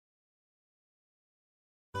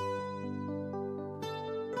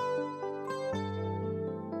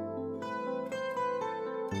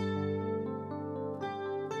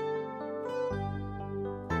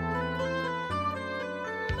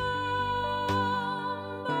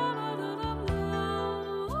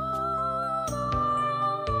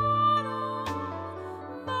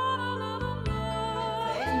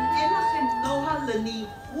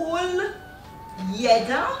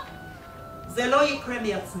ידע, זה לא יקרה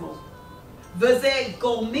מעצמו. וזה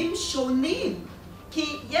גורמים שונים,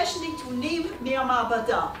 כי יש נתונים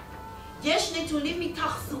מהמעבדה, יש נתונים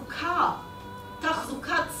מתחזוקה,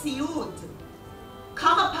 תחזוקת ציוד,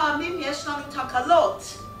 כמה פעמים יש לנו תקלות,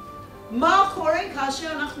 מה קורה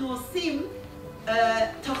כאשר אנחנו עושים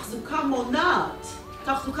תחזוקה מונעת.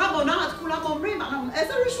 תחזוקה מונעת, כולם אומרים,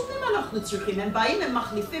 איזה רישומים אנחנו צריכים? הם באים, הם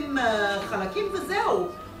מחליפים חלקים וזהו.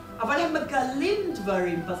 אבל הם מגלים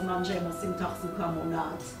דברים בזמן שהם עושים תחזוקה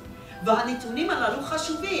מונעת. והנתונים הללו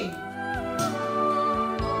חשובים.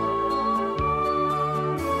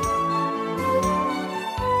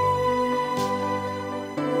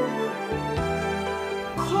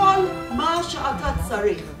 כל מה שאתה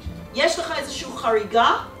צריך. יש לך איזושהי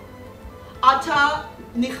חריגה, אתה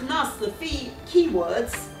נכנס לפי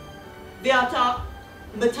keywords, ואתה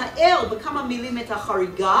מתאר בכמה מילים את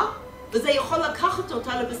החריגה, וזה יכול לקחת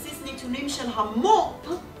אותה לבסיס נתונים של המו"פ,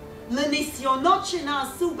 לניסיונות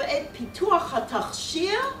שנעשו בעת פיתוח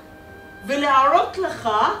התכשיר, ולהראות לך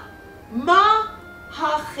מה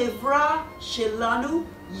החברה שלנו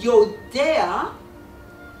יודע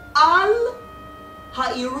על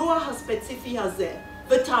האירוע הספציפי הזה.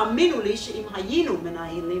 ותאמינו לי שאם היינו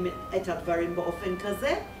מנהלים את הדברים באופן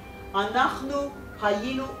כזה, אנחנו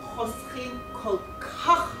היינו חוסכים כל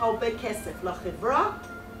כך הרבה כסף לחברה,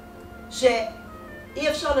 שאי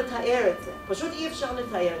אפשר לתאר את זה, פשוט אי אפשר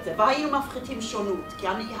לתאר את זה, והיינו מפחיתים שונות, כי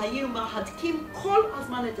היינו מהדקים כל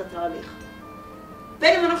הזמן את התהליך.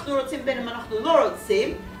 בין אם אנחנו רוצים, בין אם אנחנו לא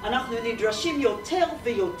רוצים, אנחנו נדרשים יותר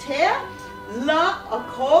ויותר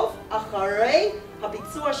לעקוב אחרי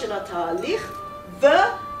הביצוע של התהליך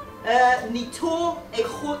וניטור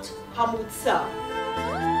איכות המוצר.